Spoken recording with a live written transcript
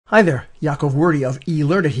Hi there, Yaakov Werdy of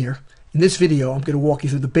eLearnit here. In this video, I'm going to walk you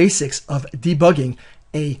through the basics of debugging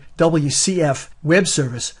a WCF web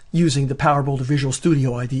service using the PowerBuilder Visual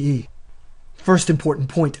Studio IDE. First important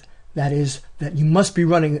point, that is that you must be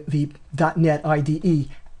running the .NET IDE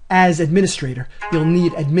as administrator. You'll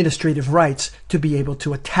need administrative rights to be able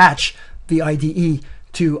to attach the IDE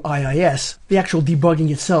to IIS. The actual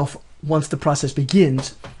debugging itself, once the process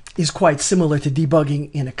begins, is quite similar to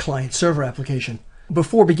debugging in a client-server application.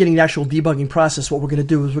 Before beginning the actual debugging process, what we're going to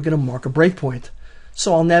do is we're going to mark a breakpoint.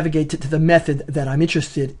 So I'll navigate to the method that I'm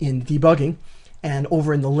interested in debugging, and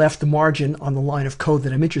over in the left margin on the line of code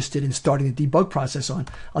that I'm interested in starting the debug process on,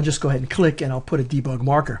 I'll just go ahead and click and I'll put a debug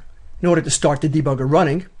marker. In order to start the debugger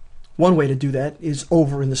running, one way to do that is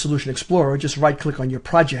over in the Solution Explorer, just right-click on your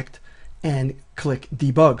project and click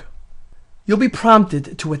Debug. You'll be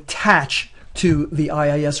prompted to attach to the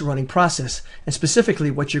IIS running process, and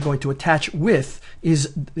specifically what you're going to attach with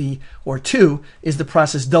is the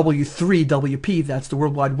process W3WP, that's the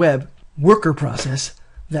World Wide Web worker process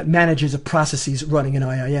that manages the processes running in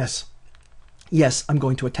IIS. Yes, I'm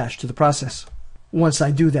going to attach to the process. Once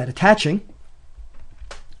I do that attaching,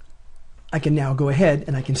 I can now go ahead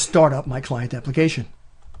and I can start up my client application.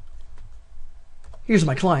 Here's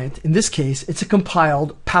my client. In this case, it's a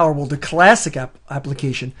compiled PowerBuilder Classic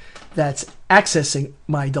application that's accessing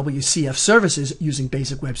my WCF services using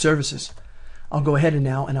basic web services. I'll go ahead and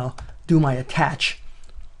I'll do my attach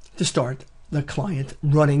to start the client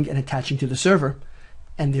running and attaching to the server.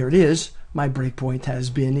 And there it is. My breakpoint has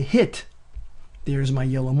been hit. There's my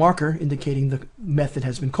yellow marker indicating the method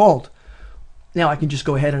has been called. Now I can just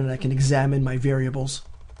go ahead and I can examine my variables.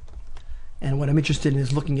 And what I'm interested in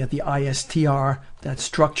is looking at the ISTR, that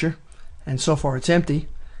structure, and so far it's empty.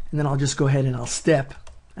 And then I'll just go ahead and I'll step,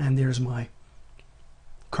 and there's my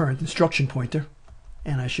current instruction pointer.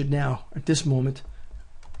 And I should now, at this moment,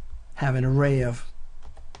 have an array of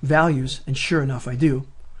values, and sure enough I do.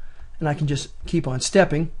 And I can just keep on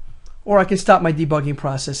stepping, or I can stop my debugging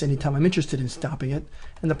process anytime I'm interested in stopping it,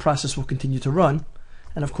 and the process will continue to run.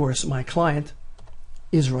 And of course my client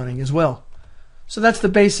is running as well. So that's the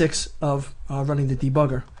basics of running the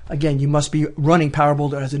debugger. Again, you must be running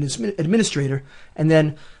PowerBuilder as an administrator, and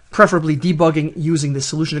then preferably debugging using the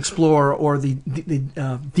Solution Explorer or the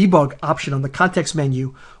debug option on the context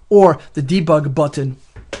menu, or the debug button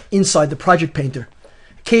inside the project painter.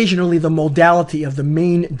 Occasionally the modality of the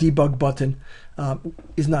main debug button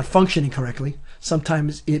is not functioning correctly.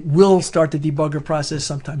 Sometimes it will start the debugger process,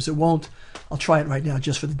 sometimes it won't. I'll try it right now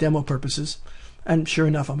just for the demo purposes. And sure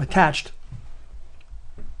enough, I'm attached.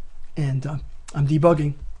 And I'm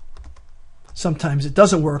debugging. Sometimes it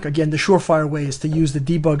doesn't work. Again, the surefire way is to use the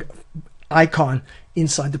debug icon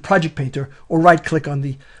inside the project painter, or right click on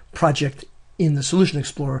the project in the Solution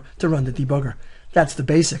Explorer to run the debugger. That's the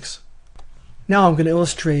basics. Now I'm going to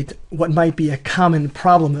illustrate what might be a common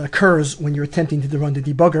problem that occurs when you're attempting to run the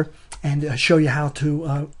debugger, and show you how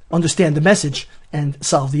to understand the message and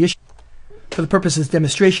solve the issue. For the purposes of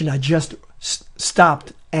demonstration, I just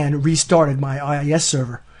stopped and restarted my IIS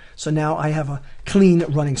server. So now I have a clean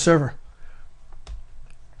running server.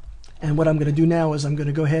 And what I'm going to do now is I'm going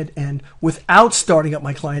to go ahead and, without starting up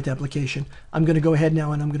my client application, I'm going to go ahead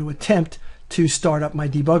now and I'm going to attempt to start up my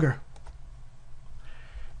debugger.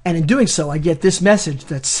 And in doing so, I get this message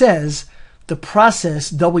that says the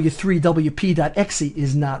process W3WP.exe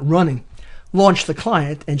is not running. Launch the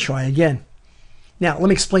client and try again. Now, let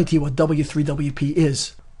me explain to you what W3WP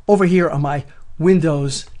is. Over here on my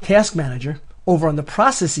Windows Task Manager, over on the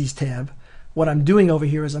Processes tab, what I'm doing over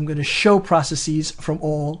here is I'm going to show processes from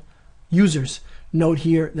all users. Note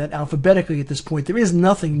here that alphabetically at this point there is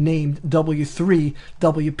nothing named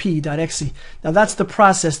W3WP.exe. Now that's the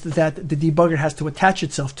process that the debugger has to attach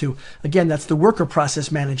itself to. Again, that's the worker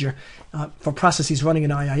process manager for processes running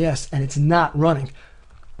in IIS, and it's not running.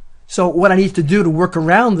 So what I need to do to work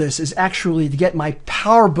around this is actually to get my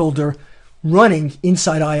PowerBuilder running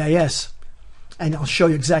inside IIS. And I'll show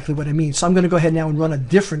you exactly what I mean. So I'm going to go ahead now and run a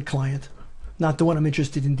different client, not the one I'm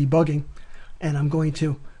interested in debugging, and I'm going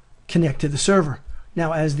to connect to the server.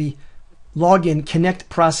 Now as the login connect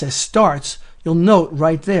process starts, you'll note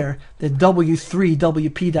right there that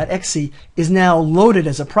W3WP.exe is now loaded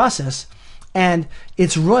as a process, and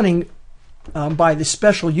it's running by the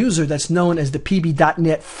special user that's known as the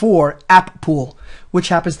PB.NET 4 app pool, which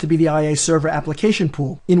happens to be the IA server application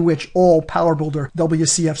pool in which all PowerBuilder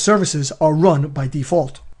WCF services are run by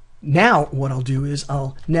default. Now what I'll do is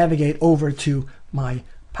I'll navigate over to my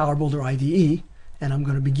PowerBuilder IDE, and I'm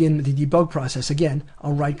going to begin the debug process again.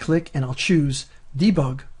 I'll right click and I'll choose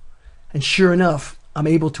debug, and sure enough I'm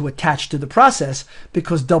able to attach to the process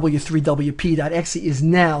because w3wp.exe is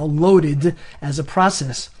now loaded as a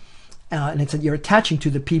process. And it's you're attaching to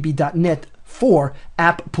the pb.net for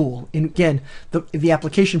app pool. And again, the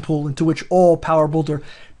application pool into which all PowerBuilder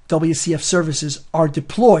WCF services are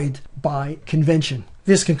deployed by convention.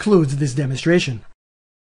 This concludes this demonstration.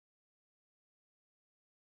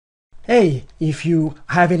 Hey, if you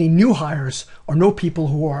have any new hires or know people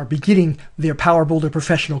who are beginning their PowerBuilder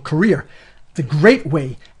professional career, the great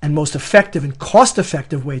way and most effective and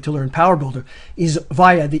cost-effective way to learn PowerBuilder is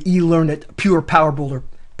via the eLearn It Pure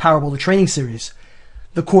PowerBuilder training series.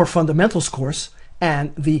 The Core Fundamentals course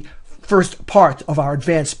and the first part of our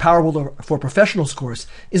Advanced PowerBuilder for Professionals course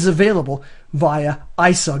is available via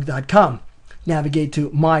isug.com. Navigate to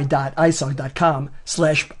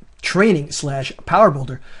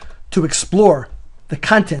my.isug.com/training/PowerBuilder to explore the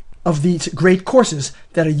content of these great courses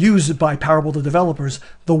that are used by PowerBuilder developers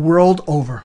the world over.